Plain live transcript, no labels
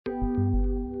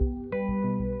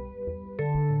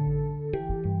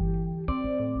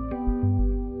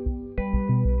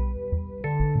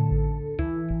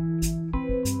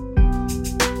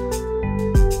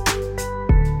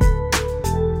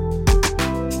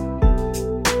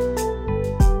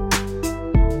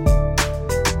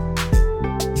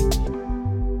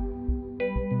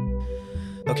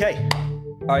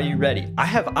Are you ready?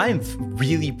 I am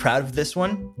really proud of this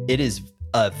one. It is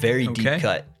a very deep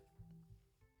cut.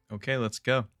 Okay, let's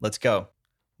go. Let's go.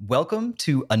 Welcome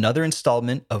to another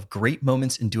installment of Great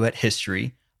Moments in Duet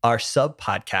History, our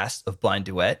sub-podcast of Blind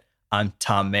Duet. I'm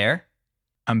Tom Mayer.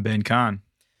 I'm Ben Kahn.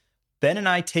 Ben and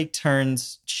I take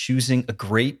turns choosing a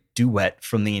great duet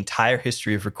from the entire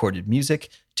history of recorded music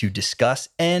to discuss,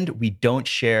 and we don't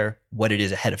share what it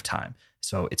is ahead of time.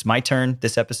 So it's my turn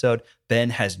this episode. Ben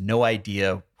has no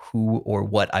idea who or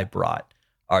what I brought.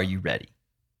 Are you ready?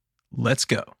 Let's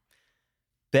go.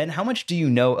 Ben, how much do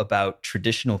you know about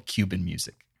traditional Cuban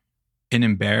music? An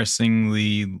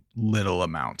embarrassingly little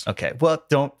amount. Okay, well,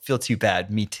 don't feel too bad.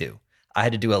 Me too. I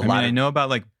had to do a lot. I know about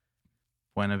like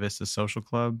Buena Vista Social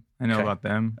Club. I know about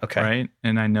them. Okay. Right?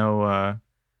 And I know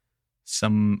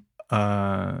some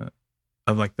of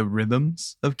like the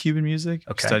rhythms of Cuban music.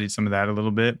 Okay. Studied some of that a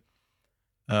little bit.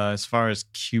 As far as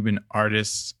Cuban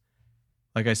artists,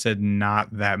 like I said,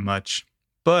 not that much.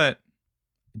 But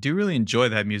I do really enjoy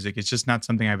that music. It's just not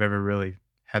something I've ever really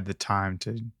had the time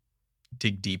to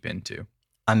dig deep into.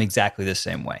 I'm exactly the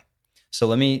same way. So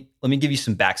let me give you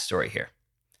some backstory here.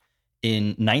 In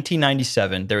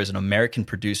 1997, there was an American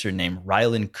producer named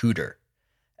Rylan Cooder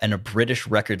and a British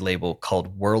record label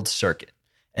called World Circuit.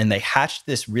 And they hatched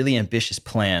this really ambitious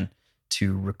plan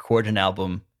to record an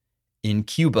album in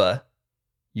Cuba.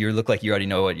 You look like you already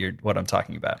know what I'm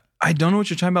talking about. I don't know what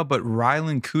you're talking about, but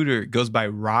Rylan Cooder goes by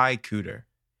Ry Cooder.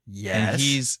 Yes. And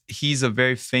he's a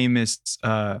very famous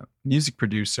music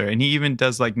producer, and he even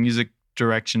does like music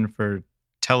direction for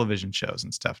television shows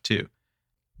and stuff too.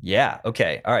 Yeah.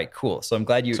 Okay. All right. Cool. So I'm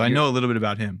glad you. So I know a little bit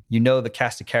about him. You know the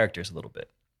cast of characters a little bit.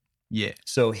 Yeah.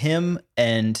 So him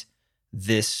and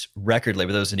this record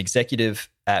label, there was an executive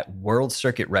at World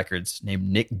Circuit Records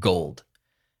named Nick Gold,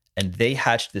 and they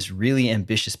hatched this really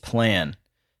ambitious plan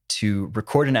to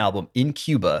record an album in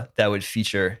Cuba that would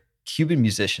feature Cuban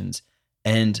musicians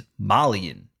and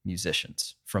Malian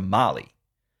musicians from Mali.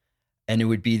 And it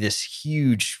would be this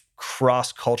huge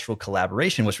cross-cultural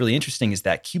collaboration. What's really interesting is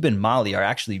that Cuba and Mali are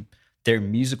actually, their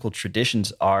musical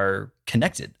traditions are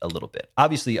connected a little bit.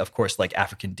 Obviously, of course, like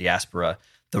African diaspora,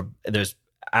 there's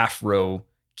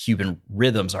Afro-Cuban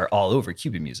rhythms are all over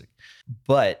Cuban music.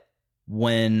 But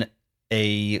when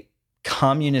a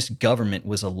communist government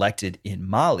was elected in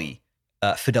Mali,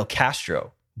 Fidel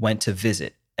Castro went to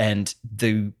visit. And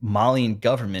the Malian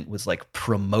government was like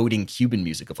promoting Cuban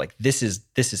music of like, this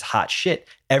is hot shit.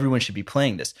 Everyone should be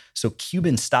playing this. So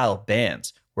Cuban style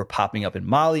bands were popping up in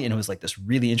Mali, and it was like this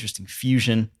really interesting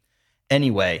fusion.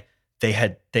 Anyway, they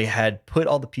had put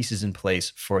all the pieces in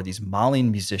place for these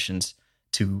Malian musicians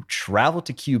to travel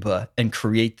to Cuba and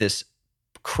create this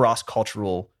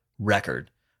cross-cultural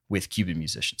record with Cuban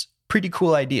musicians. Pretty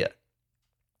cool idea.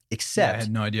 Except I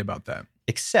had no idea about that.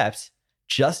 Except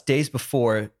just days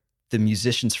before the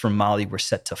musicians from Mali were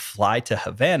set to fly to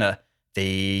Havana,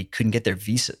 they couldn't get their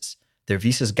visas. Their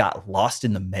visas got lost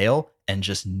in the mail and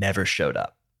just never showed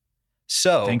up.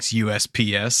 So thanks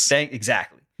USPS.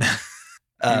 Exactly.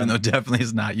 Even though definitely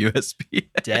is not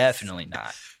USPS. Definitely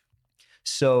not.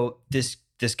 So this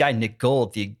guy, Nick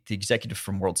Gold, the executive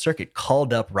from World Circuit,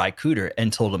 called up Ry Cooder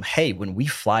and told him, hey, when we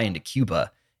fly into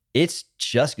Cuba, it's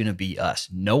just going to be us.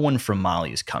 No one from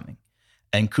Mali is coming.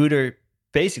 And Cooder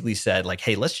basically said, like,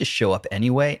 hey, let's just show up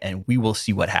anyway, and we will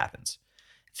see what happens.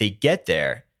 They get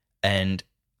there, and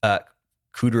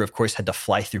Cooder, of course, had to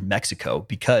fly through Mexico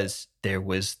because there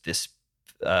was there's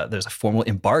a formal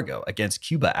embargo against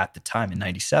Cuba at the time in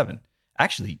 97.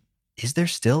 Actually, is there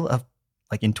still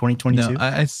like in 2022? No,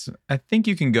 I think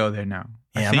you can go there now.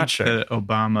 Yeah, I think I'm not sure. that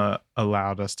Obama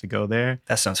allowed us to go there.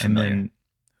 That sounds familiar. And then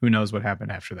who knows what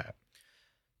happened after that.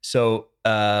 So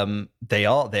they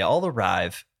all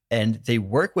arrive, and they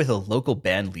work with a local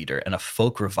band leader and a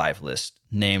folk revivalist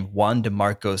named Juan de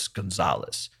Marcos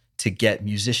Gonzalez to get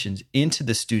musicians into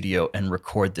the studio and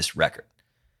record this record.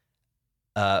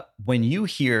 When you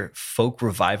hear folk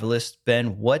revivalist,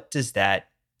 Ben, what does that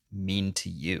mean to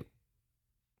you?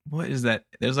 What is that?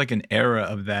 There's like an era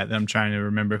of that I'm trying to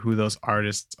remember who those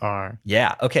artists are.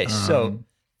 Yeah. Okay. So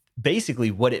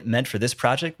basically what it meant for this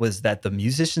project was that the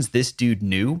musicians this dude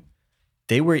knew,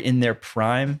 they were in their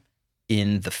prime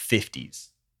in the 50s.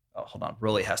 Oh, hold on.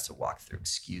 Rolly has to walk through.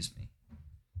 Excuse me.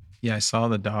 Yeah, I saw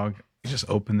the dog. He just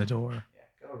opened the door.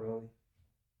 Yeah, go Rolly.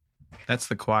 That's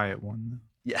the quiet one.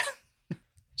 Yeah.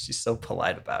 She's so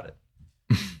polite about it.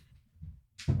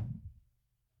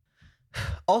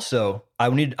 Also, I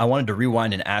wanted to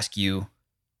rewind and ask you,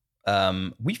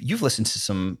 you've listened to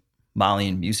some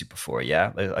Malian music before,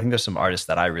 yeah? I think there's some artists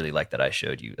that I really like that I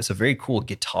showed you. It's a very cool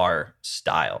guitar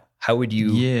style. How would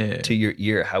you, to your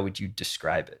ear, how would you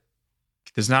describe it?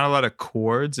 there's not a lot of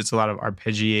chords. It's a lot of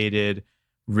arpeggiated,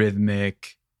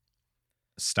 rhythmic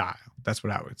style. That's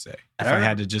what I would say. If I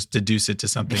had to just deduce it to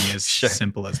something as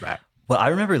simple as that. Well, I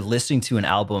remember listening to an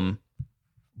album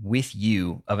with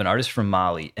you of an artist from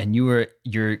Mali, and your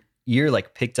ear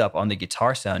like picked up on the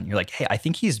guitar sound. You're like, hey, I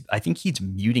think he's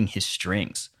muting his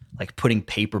strings, like putting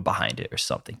paper behind it or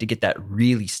something to get that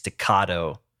really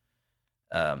staccato.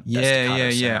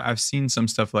 Yeah. I've seen some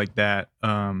stuff like that.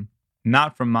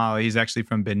 Not from Mali. He's actually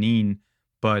from Benin,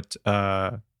 but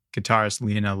guitarist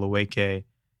Lionel Leweke,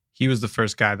 he was the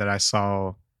first guy that I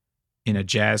saw in a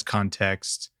jazz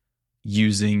context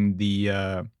using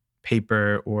the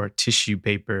paper or tissue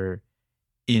paper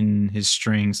in his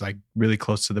strings, like really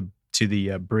close to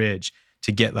the bridge,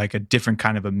 to get like a different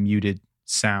kind of a muted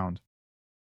sound.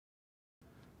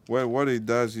 Well, what it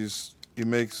does is it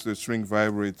makes the string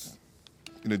vibrate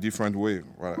in a different way.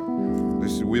 Right?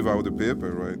 This is without the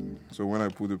paper, right? So when I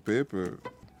put the paper,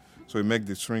 so it makes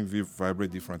the string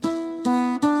vibrate differently.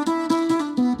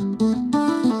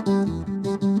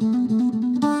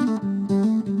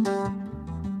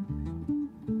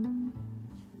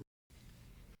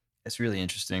 It's really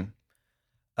interesting.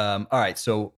 All right,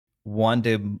 so Juan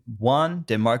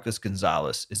de Marcos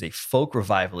Gonzalez is a folk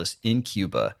revivalist in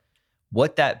Cuba.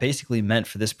 What that basically meant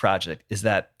for this project is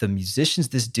that the musicians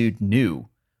this dude knew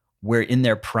were in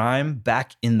their prime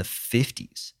back in the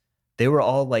 50s. They were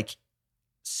all like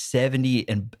 70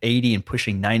 and 80 and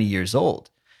pushing 90 years old.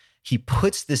 He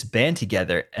puts this band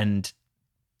together, and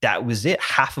that was it.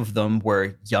 Half of them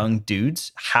were young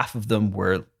dudes. Half of them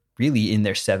were really in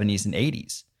their 70s and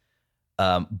 80s.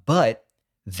 But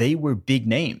they were big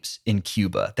names in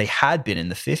Cuba. They had been in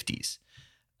the 50s.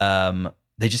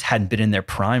 They just hadn't been in their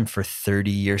prime for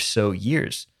 30 or so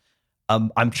years.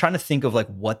 I'm trying to think of like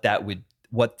what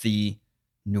the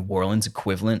New Orleans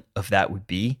equivalent of that would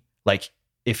be. Like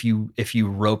if you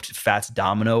roped Fats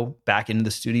Domino back into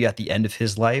the studio at the end of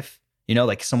his life, you know,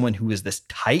 like someone who is this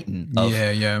titan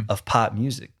of pop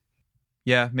music.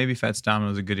 Yeah, maybe Fats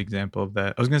Domino is a good example of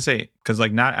that. I was gonna say, because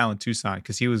like not Alan Toussaint,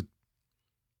 because he was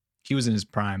in his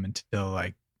prime until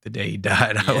like the day he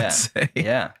died, I would say.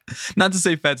 Yeah. Not to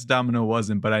say Fats Domino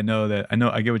wasn't, but I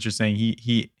get what you're saying.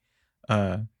 He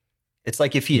it's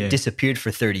like if he had disappeared for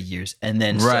 30 years and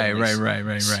then right.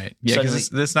 Yeah, because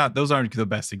those aren't the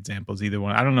best examples, either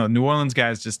one. I don't know. New Orleans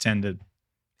guys just tend to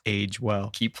age well.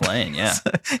 Keep playing, yeah.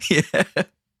 Yeah.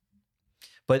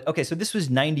 But okay, so this was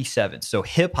 97. So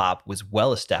hip hop was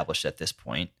well established at this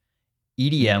point.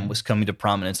 EDM was coming to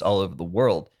prominence all over the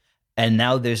world. And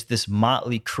now there's this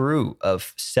motley crew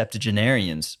of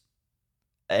septuagenarians,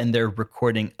 and they're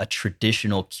recording a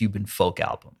traditional Cuban folk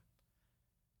album.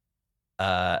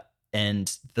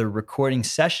 And the recording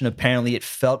session, apparently it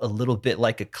felt a little bit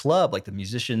like a club, like the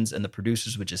musicians and the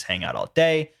producers would just hang out all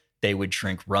day. They would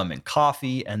drink rum and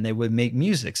coffee, and they would make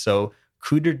music. So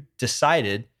Cooder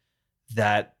decided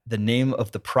that the name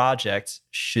of the project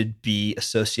should be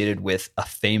associated with a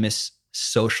famous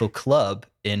social club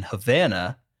in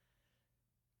Havana.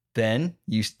 Ben,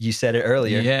 you said it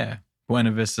earlier. Yeah,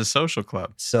 Buena Vista Social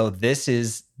Club. So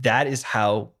that is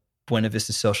how Buena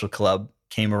Vista Social Club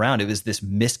came around. It was this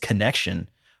misconnection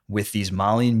with these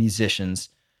Malian musicians.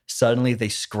 Suddenly they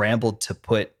scrambled to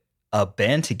put a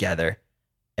band together,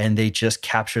 and they just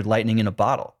captured lightning in a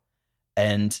bottle.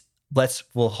 And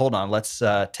hold on. Let's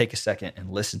take a second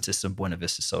and listen to some Buena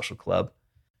Vista Social Club.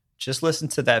 Just listen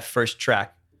to that first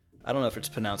track. I don't know if it's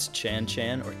pronounced Chan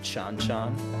Chan or Chan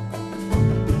Chan.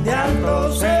 De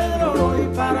Alto Cedro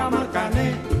voy para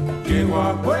Marcané, llego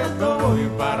a Puerto voy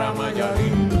para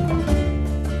Mayarín.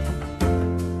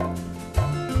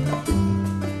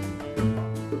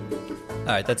 All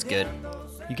right, that's good.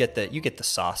 You get the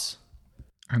sauce.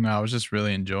 I know. I was just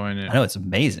really enjoying it. I know, it's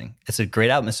amazing. It's a great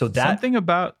album. So something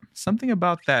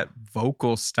about that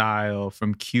vocal style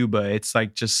from Cuba. It's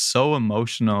like just so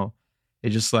emotional.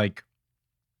 It just like,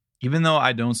 even though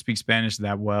I don't speak Spanish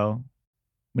that well,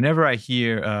 whenever I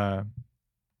hear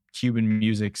Cuban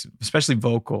music, especially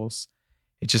vocals,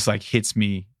 it just like hits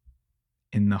me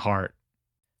in the heart.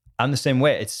 I'm the same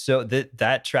way. It's so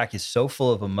that track is so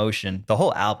full of emotion. The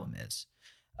whole album is,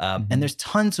 and there's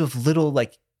tons of little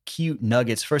like cute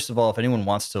nuggets. First of all, if anyone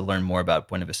wants to learn more about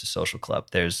Buena Vista Social Club,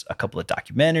 there's a couple of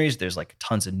documentaries. There's like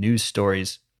tons of news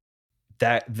stories.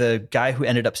 That the guy who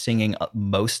ended up singing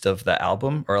most of the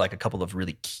album, or like a couple of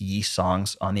really key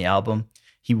songs on the album,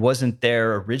 he wasn't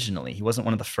there originally. He wasn't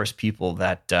one of the first people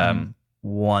that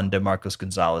Juan de Marcos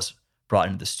Gonzalez brought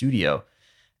into the studio.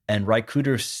 And Ry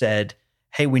Cooder said,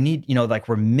 hey, we need, like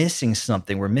we're missing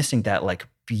something. We're missing that like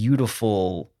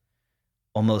beautiful,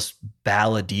 almost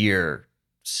balladeer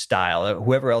style.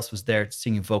 Whoever else was there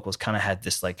singing vocals kind of had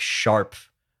this like sharp,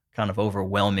 kind of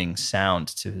overwhelming sound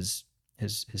to his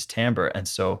timbre, and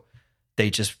so they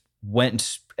just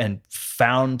went and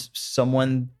found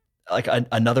someone like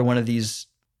another one of these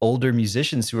older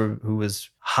musicians who was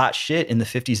hot shit in the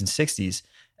 50s and 60s.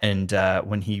 And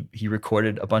when he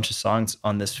recorded a bunch of songs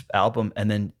on this album, and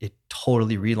then it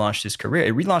totally relaunched his career.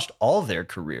 It relaunched all of their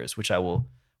careers, which I will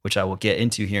get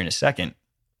into here in a second.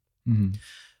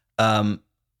 Mm-hmm.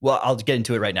 Well, I'll get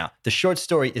into it right now. The short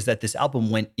story is that this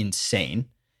album went insane.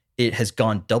 It has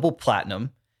gone double platinum.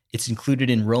 It's included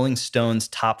in Rolling Stone's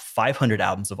top 500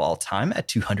 albums of all time at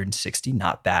 260,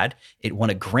 not bad. It won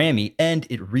a Grammy, and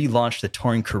it relaunched the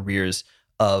touring careers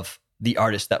of the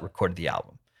artists that recorded the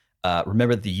album.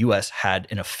 Remember, the U.S. had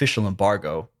an official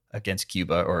embargo against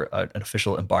Cuba, or an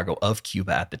official embargo of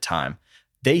Cuba at the time.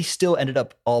 They still ended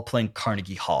up all playing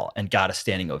Carnegie Hall and got a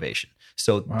standing ovation.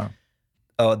 So, Wow.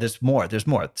 Oh, there's more.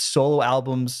 Solo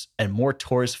albums and more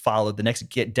tours followed. The next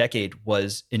decade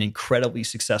was an incredibly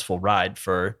successful ride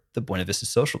for the Buena Vista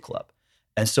Social Club.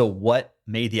 And so what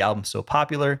made the album so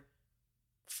popular?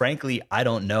 Frankly, I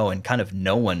don't know, and kind of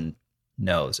no one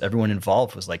knows. Everyone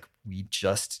involved was like, we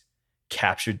just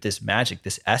captured this magic,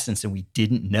 this essence, and we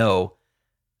didn't know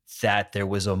that there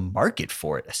was a market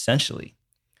for it, essentially.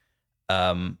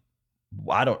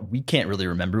 We can't really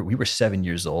remember. We were 7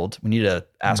 years old. We need to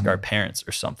ask our parents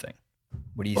or something.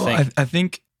 What do you think? I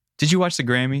think, did you watch the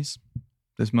Grammys?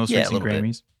 This most recent bit.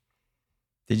 Grammys?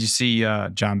 Did you see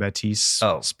John Baptiste's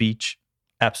speech?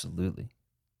 Absolutely.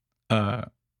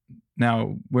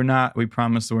 Now, we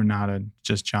promise we're not a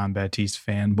just John Baptiste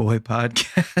fanboy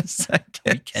podcast. I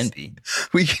guess. We can be.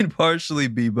 We can partially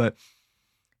be, but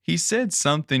he said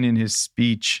something in his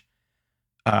speech.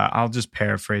 I'll just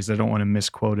paraphrase. I don't want to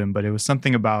misquote him, but it was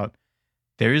something about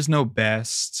there is no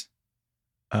best.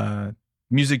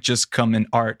 Music and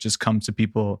art just comes to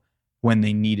people when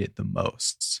they need it the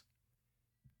most.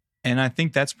 And I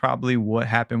think that's probably what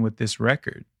happened with this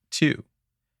record too.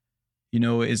 You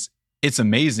know, it's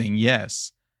amazing,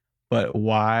 yes, but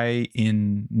why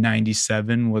in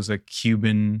 97 was a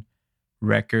Cuban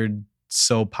record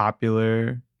so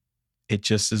popular? It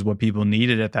just is what people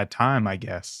needed at that time, I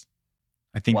guess.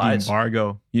 I think the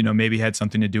embargo, maybe had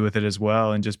something to do with it as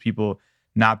well. And just people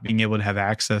not being able to have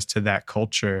access to that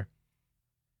culture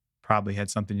probably had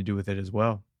something to do with it as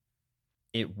well.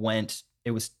 It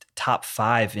was top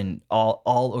 5 in all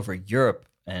over Europe,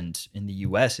 and in the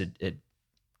US, it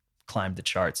climbed the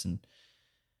charts. And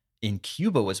in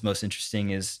Cuba, what's most interesting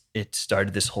is it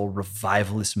started this whole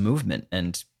revivalist movement,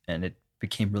 and it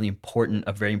became really important,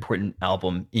 a very important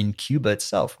album in Cuba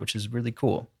itself, which is really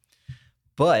cool.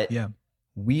 But yeah,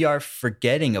 we are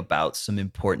forgetting about some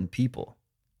important people.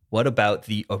 What about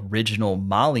the original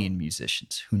Malian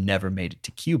musicians who never made it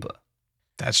to Cuba?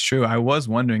 That's true. I was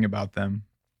wondering about them.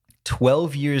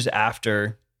 12 years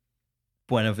after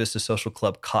Buena Vista Social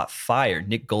Club caught fire,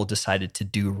 Nick Gold decided to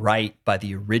do right by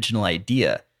the original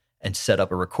idea and set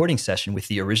up a recording session with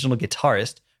the original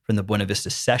guitarist from the Buena Vista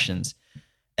sessions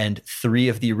and 3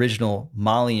 of the original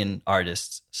Malian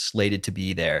artists slated to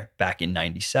be there back in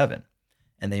 97.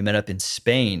 And they met up in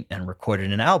Spain and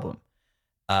recorded an album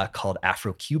called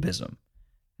Afro-Cubism.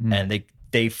 And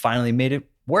they finally made it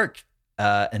work.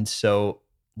 And so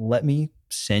let me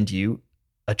send you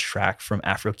a track from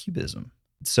Afro-Cubism.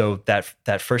 So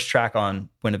that first track on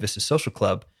Buena Vista Social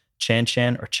Club, Chan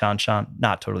Chan or Chan Chan,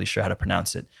 not totally sure how to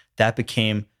pronounce it, that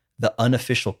became the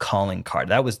unofficial calling card.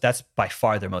 That's by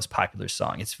far their most popular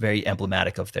song. It's very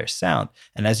emblematic of their sound.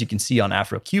 And as you can see on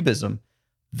Afro-Cubism,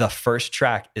 the first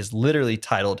track is literally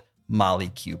titled Mali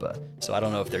Cuba. So I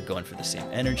don't know if they're going for the same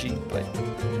energy, but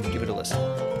give it a listen.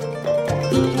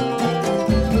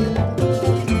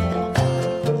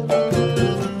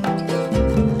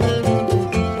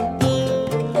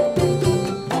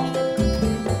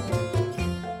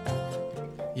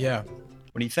 Yeah.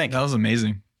 What do you think? That was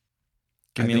amazing.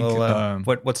 Give me a little,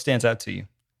 what stands out to you?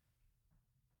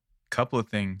 Couple of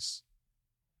things.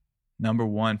 Number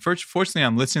one, fortunately,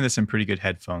 I'm listening to this in pretty good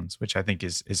headphones, which I think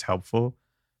is helpful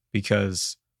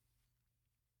because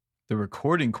the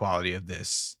recording quality of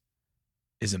this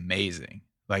is amazing.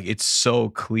 Like, it's so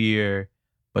clear,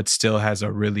 but still has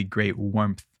a really great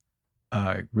warmth,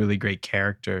 really great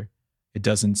character. It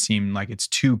doesn't seem like it's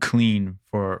too clean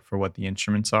for what the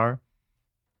instruments are,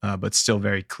 but still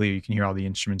very clear. You can hear all the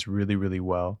instruments really, really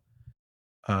well.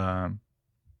 I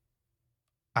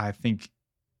think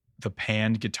the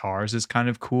panned guitars is kind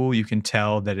of cool. You can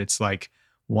tell that it's like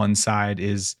one side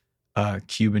is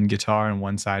Cuban guitar and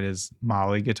one side is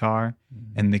Mali guitar,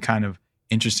 and the kind of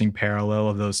interesting parallel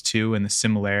of those two and the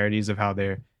similarities of how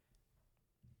they're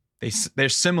they're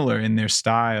similar in their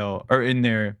style, or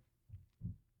they're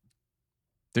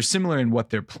similar in what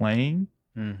they're playing.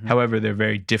 Mhm. However, they're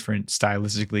very different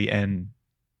stylistically and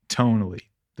tonally.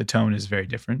 The tone is very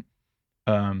different.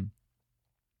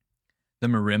 The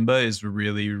marimba is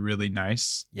really, really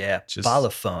nice. Yeah, Just-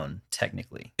 balafone,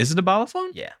 technically. Is it a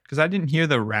balafone? Yeah. Because I didn't hear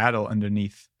the rattle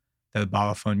underneath that a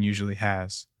balafone usually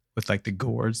has, with like the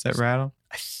gourds that rattle.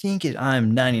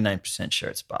 I'm 99% sure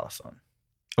it's balafone.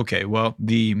 Okay, well,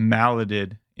 the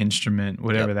malleted instrument,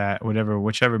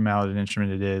 whichever malleted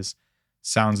instrument it is,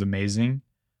 sounds amazing.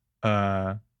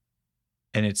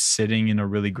 And it's sitting in a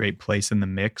really great place in the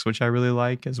mix, which I really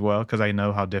like as well, because I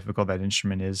know how difficult that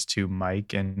instrument is to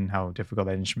mic and how difficult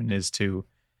that instrument is to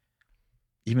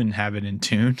even have it in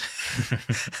tune.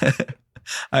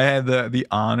 I had the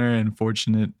honor and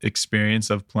fortunate experience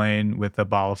of playing with a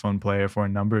balafone player for a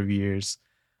number of years.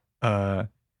 And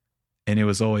it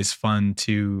was always fun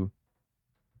to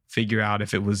figure out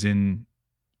if it was in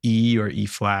E or E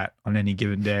flat on any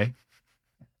given day.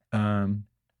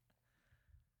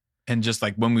 And just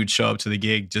like when we would show up to the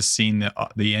gig, just seeing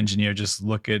the engineer just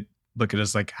look at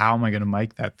us like, how am I going to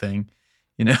mic that thing?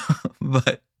 You know,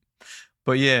 but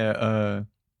yeah,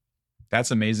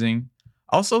 that's amazing.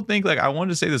 I also think, like, I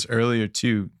wanted to say this earlier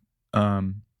too.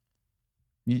 And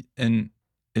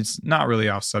it's not really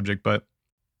off subject, but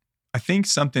I think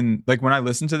something like when I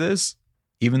listen to this,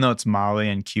 even though it's Mali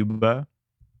and Cuba,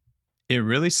 it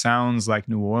really sounds like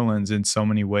New Orleans in so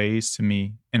many ways to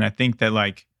me. And I think that,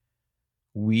 like,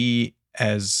 we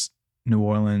as New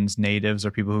Orleans natives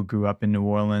or people who grew up in New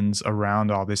Orleans around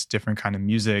all this different kind of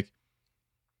music,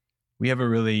 we have a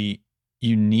really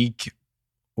unique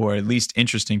or at least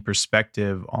interesting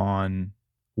perspective on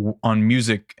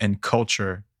music and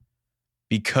culture,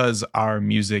 because our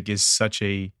music is such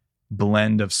a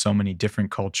blend of so many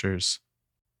different cultures.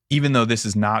 Even though this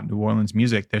is not New Orleans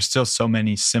music, there's still so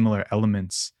many similar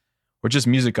elements, or just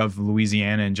music of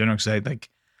Louisiana in general. Because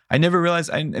I never realized,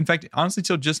 in fact, honestly,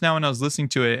 till just now when I was listening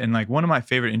to it, and like one of my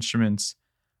favorite instruments,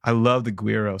 I love the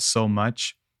güiro so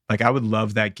much. Like, I would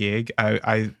love that gig.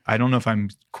 I don't know if I'm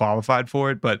qualified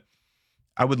for it, but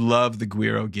I would love the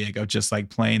güiro gig of just like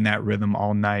playing that rhythm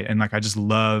all night. And like, I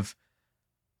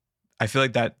feel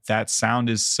like that sound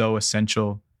is so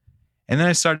essential. And then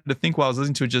I started to think while I was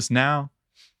listening to it just now,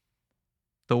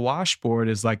 the washboard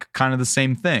is like kind of the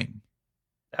same thing.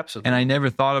 Absolutely. And I never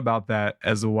thought about that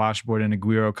as a washboard and a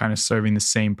güiro kind of serving the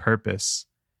same purpose.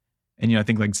 And, I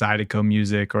think like Zydeco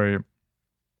music or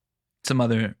some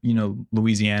other,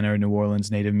 Louisiana or New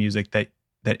Orleans native music that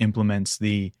implements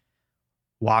the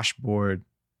washboard,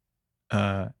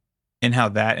 and how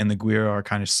that and the güiro are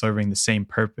kind of serving the same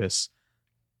purpose.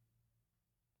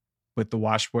 With the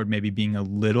washboard maybe being a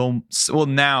little, well,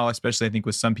 now, especially I think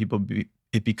with some people,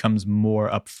 it becomes more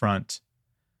upfront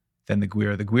than the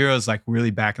güiro. The güiro is like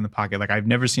really back in the pocket. Like, I've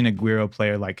never seen a güiro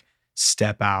player like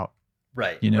step out.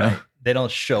 Right. Right. They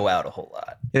don't show out a whole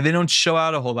lot. Yeah, they don't show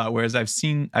out a whole lot. Whereas I've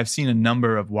seen a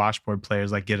number of washboard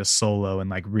players like get a solo and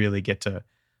like really get to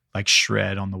like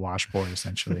shred on the washboard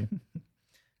essentially.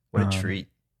 What a treat.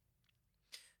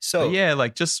 So yeah,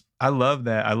 like I love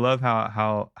that. I love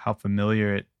how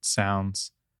familiar it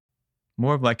sounds.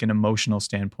 More of like an emotional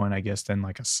standpoint, I guess, than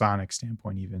like a sonic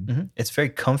standpoint even. It's very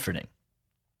comforting.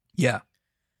 Yeah.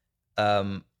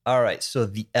 All right. So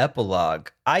the epilogue,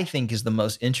 I think, is the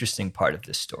most interesting part of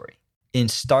this story. In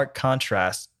stark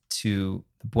contrast to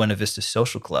the Buena Vista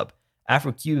Social Club,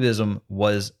 Afro-Cubism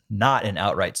was not an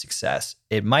outright success.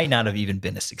 It might not have even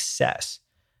been a success.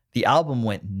 The album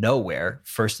went nowhere,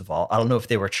 first of all. I don't know if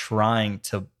they were trying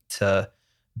to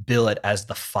bill it as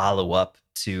the follow-up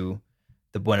to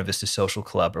the Buena Vista Social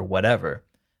Club or whatever.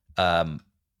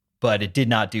 But it did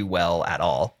not do well at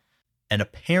all. And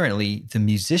apparently the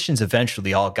musicians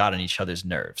eventually all got on each other's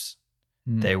nerves.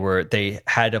 They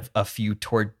had a few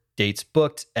tour dates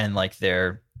booked, and like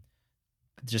their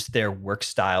work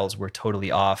styles were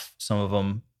totally off. Some of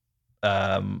them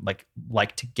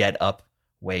like to get up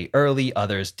way early.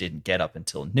 Others didn't get up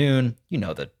until noon. You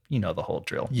know the whole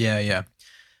drill. Yeah.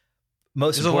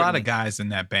 There's a lot of guys in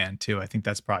that band too. I think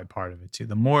that's probably part of it too.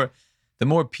 The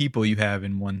more people you have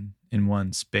in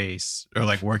one space or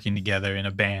like working together in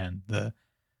a band, the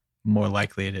more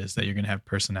likely it is that you're going to have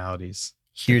personalities.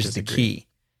 Here's the key.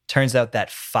 Turns out that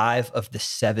 5 of the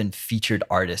 7 featured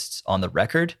artists on the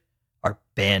record are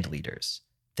band leaders.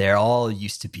 They're all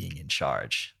used to being in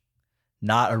charge.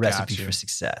 Not a recipe for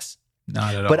success.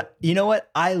 Not at all. But you know what?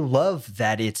 I love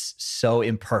that it's so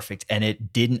imperfect and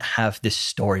it didn't have this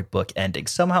storybook ending.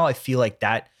 Somehow I feel like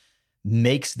that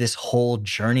makes this whole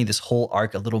journey, this whole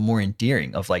arc a little more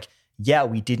endearing of like, yeah,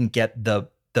 we didn't get the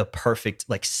perfect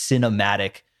like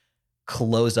cinematic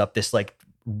close up this like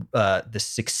the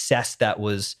success that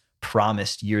was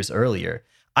promised years earlier.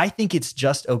 I think it's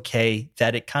just okay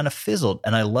that it kind of fizzled.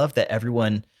 And I love that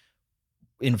everyone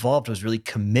involved was really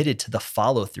committed to the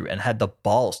follow through and had the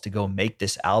balls to go make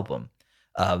this album,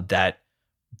 that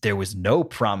there was no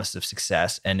promise of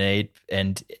success, and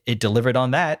it delivered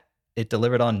on that. It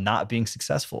delivered on not being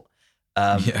successful.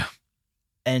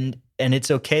 And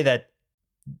it's okay that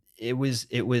it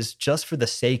was just for the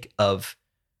sake of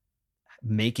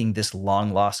making this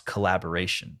long lost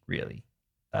collaboration, really.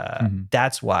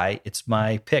 That's why it's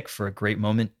my pick for a great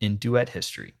moment in duet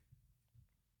history.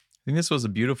 I think this was a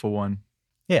beautiful one.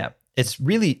 Yeah, it's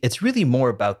really more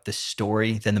about the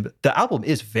story than the album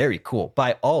is very cool.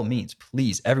 By all means,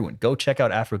 please, everyone, go check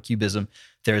out Afrocubism.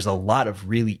 There's a lot of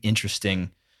really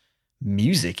interesting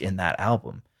music in that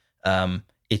album.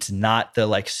 It's not the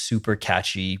like super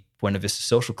catchy Buena Vista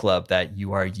Social Club that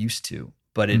you are used to,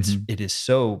 but it's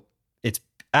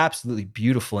absolutely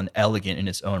beautiful and elegant in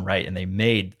its own right, and they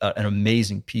made an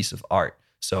amazing piece of art.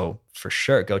 So for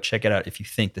sure, go check it out if you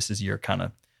think this is your kind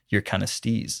of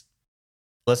steez.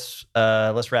 Let's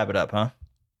wrap it up, huh?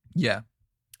 Yeah.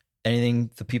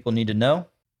 Anything the people need to know?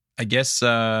 I guess.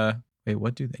 Wait,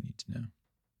 what do they need to know?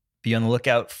 Be on the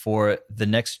lookout for the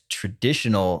next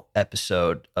traditional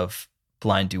episode of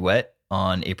Blind Duet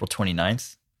on April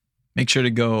 29th. Make sure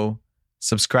to go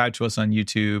subscribe to us on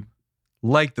YouTube,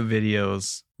 like the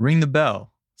videos, ring the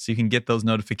bell so you can get those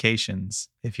notifications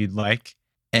if you'd like.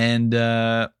 And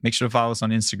make sure to follow us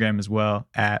on Instagram as well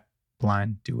at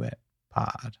Blind Duet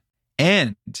Pod.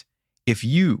 And if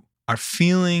you are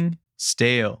feeling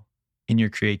stale in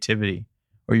your creativity,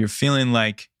 or you're feeling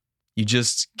like you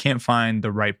just can't find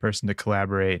the right person to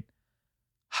collaborate,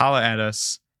 holla at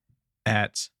us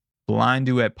at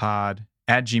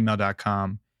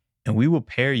blindduetpod@gmail.com, and we will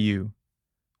pair you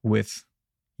with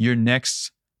your next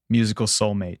musical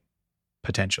soulmate,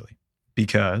 potentially,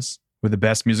 because we're the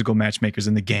best musical matchmakers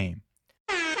in the game.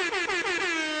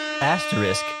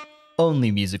 Asterisk,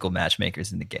 only musical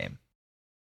matchmakers in the game.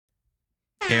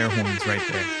 Air horns right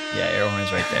there. Yeah, air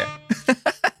horns right there.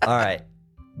 All right.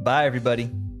 Bye, everybody.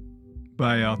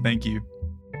 Bye, y'all. Thank you.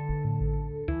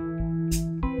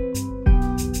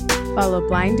 Follow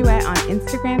Blind Duet on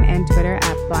Instagram and Twitter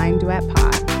at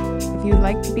BlindDuetPod. If you would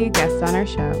like to be a guest on our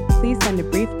show, please send a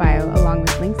brief bio along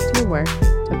with links to your work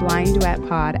to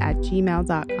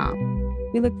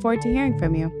blindduetpod@gmail.com. We look forward to hearing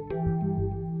from you.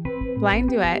 Blind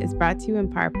Duet is brought to you in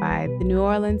part by the New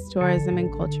Orleans Tourism and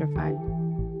Culture Fund.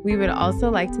 We would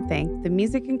also like to thank the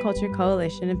Music and Culture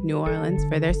Coalition of New Orleans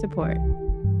for their support.